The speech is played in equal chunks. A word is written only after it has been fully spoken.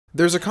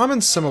There's a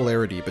common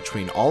similarity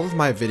between all of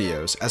my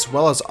videos as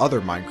well as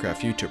other Minecraft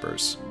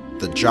YouTubers.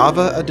 The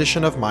Java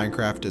edition of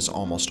Minecraft is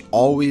almost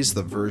always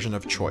the version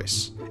of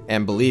choice.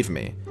 And believe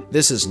me,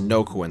 this is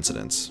no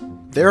coincidence.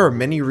 There are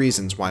many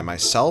reasons why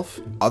myself,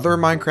 other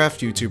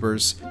Minecraft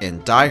YouTubers,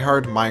 and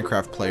die-hard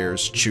Minecraft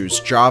players choose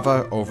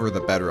Java over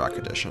the Bedrock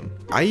edition.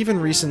 I even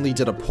recently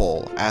did a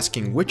poll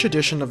asking which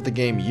edition of the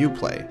game you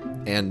play,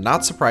 and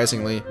not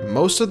surprisingly,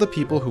 most of the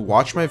people who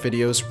watch my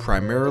videos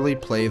primarily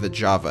play the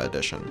Java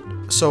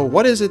edition. So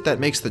what is it that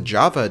makes the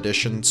Java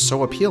edition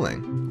so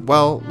appealing?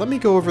 Well, let me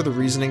go over the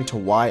reasoning to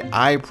why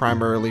I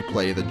primarily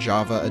play the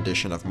Java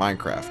edition of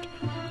Minecraft.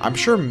 I'm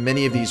sure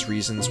many of these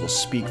reasons will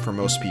speak for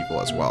most people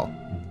as well.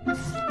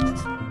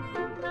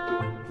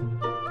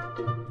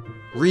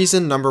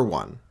 Reason number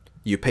 1.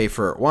 You pay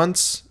for it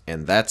once,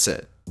 and that's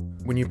it.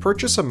 When you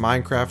purchase a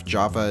Minecraft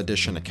Java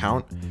Edition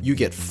account, you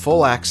get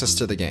full access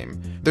to the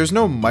game. There's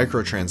no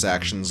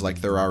microtransactions like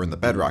there are in the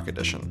Bedrock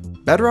Edition.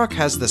 Bedrock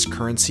has this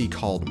currency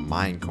called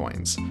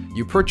Minecoins.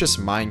 You purchase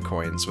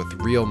Minecoins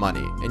with real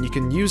money, and you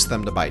can use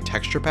them to buy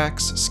texture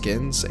packs,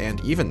 skins,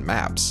 and even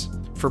maps.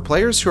 For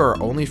players who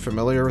are only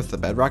familiar with the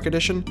Bedrock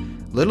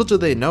Edition, little do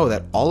they know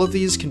that all of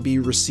these can be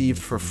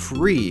received for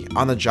free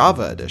on the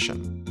Java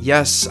Edition.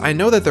 Yes, I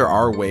know that there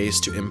are ways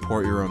to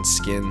import your own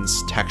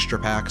skins, texture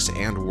packs,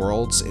 and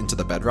worlds into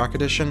the Bedrock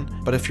Edition,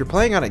 but if you're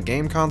playing on a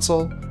game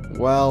console,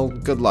 well,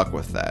 good luck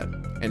with that.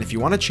 And if you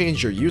want to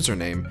change your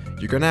username,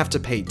 you're gonna have to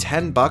pay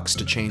 $10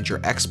 to change your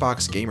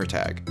Xbox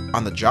gamertag.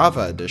 On the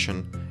Java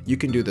Edition, you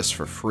can do this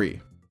for free.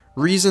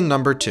 Reason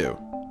number 2.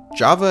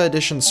 Java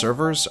Edition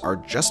servers are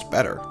just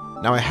better.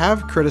 Now, I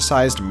have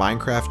criticized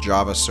Minecraft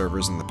Java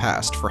servers in the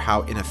past for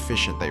how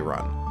inefficient they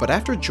run, but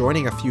after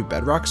joining a few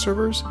Bedrock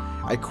servers,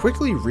 I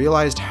quickly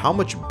realized how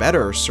much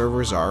better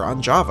servers are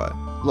on Java.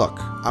 Look,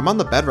 I'm on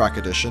the Bedrock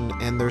Edition,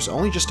 and there's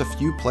only just a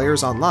few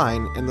players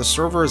online, and the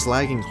server is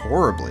lagging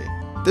horribly.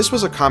 This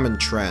was a common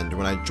trend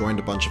when I joined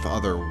a bunch of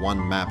other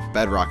one-map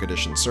Bedrock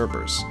Edition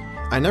servers.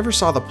 I never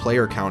saw the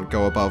player count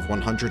go above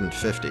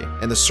 150,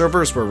 and the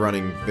servers were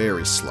running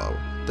very slow.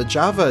 The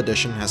Java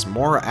Edition has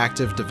more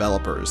active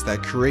developers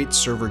that create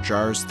server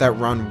jars that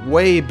run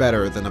way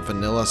better than a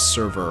vanilla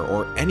server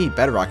or any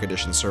Bedrock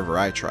Edition server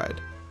I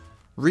tried.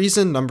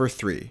 Reason number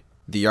 3.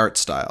 The art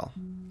style.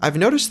 I've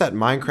noticed that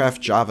Minecraft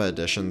Java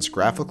Edition's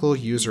graphical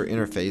user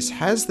interface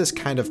has this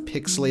kind of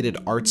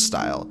pixelated art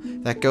style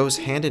that goes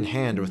hand in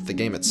hand with the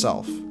game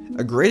itself.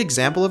 A great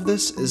example of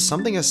this is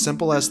something as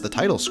simple as the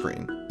title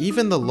screen.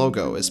 Even the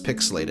logo is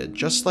pixelated,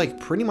 just like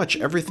pretty much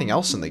everything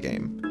else in the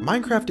game.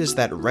 Minecraft is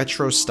that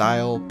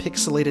retro-style,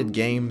 pixelated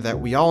game that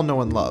we all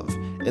know and love,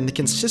 and the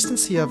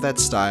consistency of that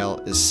style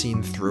is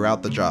seen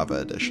throughout the Java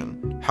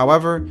Edition.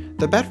 However,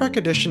 the Bedrock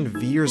Edition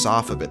veers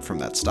off a bit from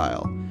that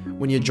style.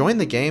 When you join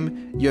the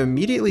game, you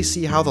immediately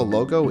see how the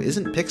logo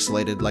isn't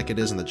pixelated like it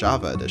is in the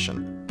Java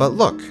Edition. But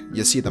look,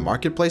 you see the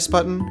Marketplace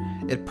button?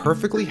 It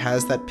perfectly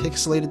has that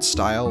pixelated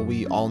style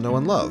we all know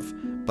and love,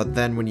 but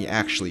then when you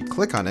actually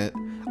click on it,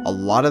 a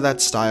lot of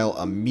that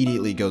style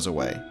immediately goes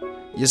away.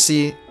 You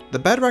see, the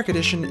Bedrock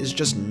Edition is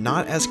just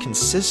not as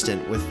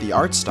consistent with the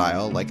art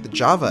style like the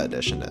Java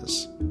Edition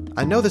is.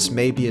 I know this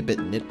may be a bit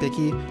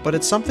nitpicky, but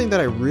it's something that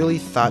I really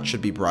thought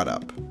should be brought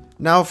up.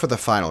 Now for the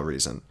final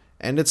reason,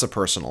 and it's a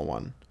personal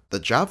one. The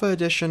Java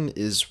Edition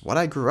is what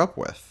I grew up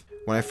with.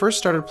 When I first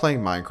started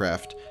playing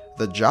Minecraft,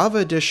 the Java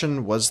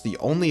Edition was the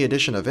only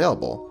edition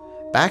available.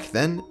 Back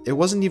then, it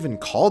wasn't even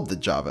called the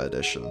Java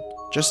Edition,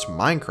 just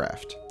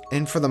Minecraft.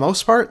 And for the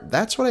most part,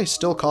 that's what I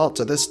still call it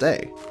to this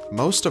day.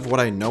 Most of what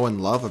I know and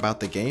love about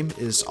the game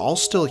is all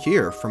still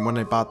here from when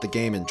I bought the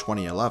game in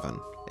 2011.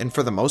 And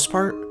for the most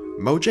part,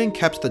 Mojang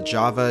kept the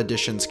Java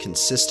Edition's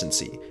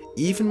consistency,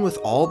 even with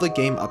all the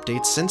game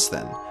updates since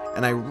then,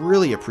 and I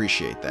really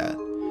appreciate that.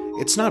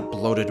 It's not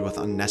bloated with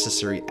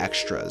unnecessary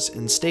extras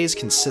and stays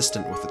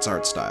consistent with its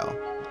art style.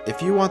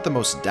 If you want the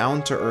most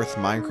down-to-earth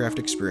Minecraft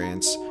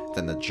experience,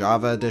 then the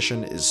Java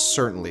Edition is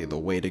certainly the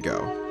way to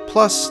go.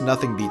 Plus,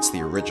 nothing beats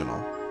the original.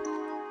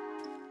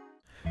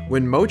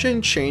 When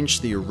Mojang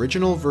changed the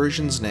original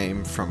version's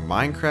name from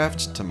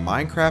Minecraft to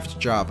Minecraft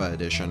Java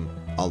Edition,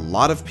 a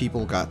lot of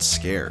people got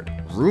scared.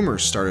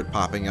 Rumors started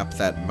popping up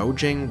that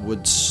Mojang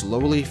would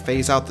slowly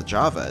phase out the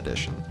Java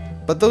Edition.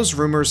 But those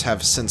rumors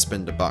have since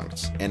been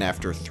debunked, and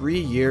after 3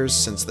 years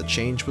since the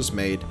change was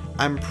made,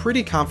 I'm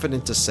pretty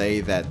confident to say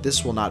that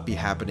this will not be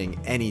happening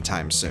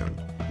anytime soon.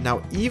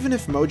 Now, even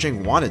if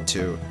Mojang wanted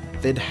to,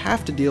 they'd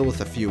have to deal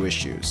with a few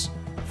issues.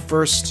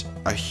 First,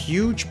 a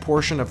huge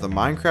portion of the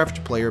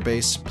Minecraft player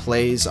base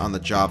plays on the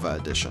Java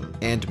Edition,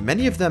 and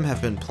many of them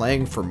have been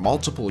playing for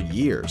multiple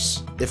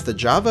years. If the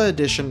Java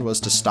Edition was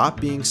to stop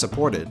being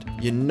supported,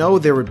 you know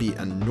there would be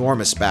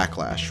enormous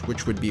backlash,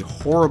 which would be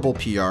horrible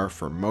PR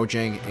for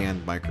Mojang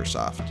and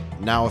Microsoft.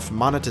 Now, if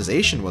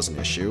monetization was an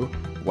issue,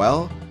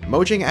 well,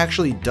 Mojang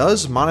actually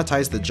does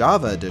monetize the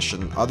Java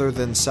Edition other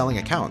than selling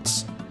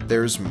accounts.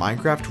 There's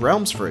Minecraft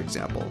Realms, for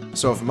example,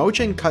 so if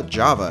Mojang cut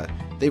Java,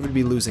 they would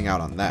be losing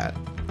out on that.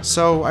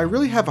 So I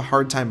really have a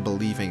hard time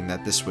believing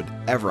that this would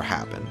ever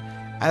happen,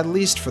 at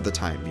least for the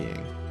time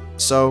being.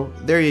 So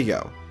there you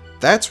go.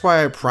 That's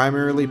why I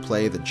primarily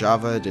play the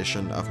Java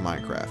edition of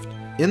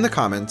Minecraft. In the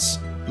comments,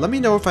 let me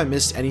know if I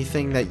missed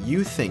anything that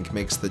you think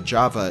makes the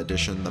Java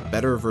edition the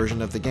better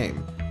version of the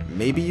game.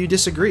 Maybe you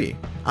disagree.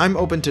 I'm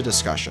open to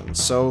discussion,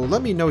 so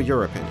let me know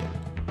your opinion.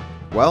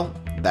 Well,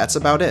 that's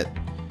about it.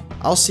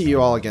 I'll see you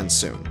all again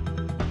soon.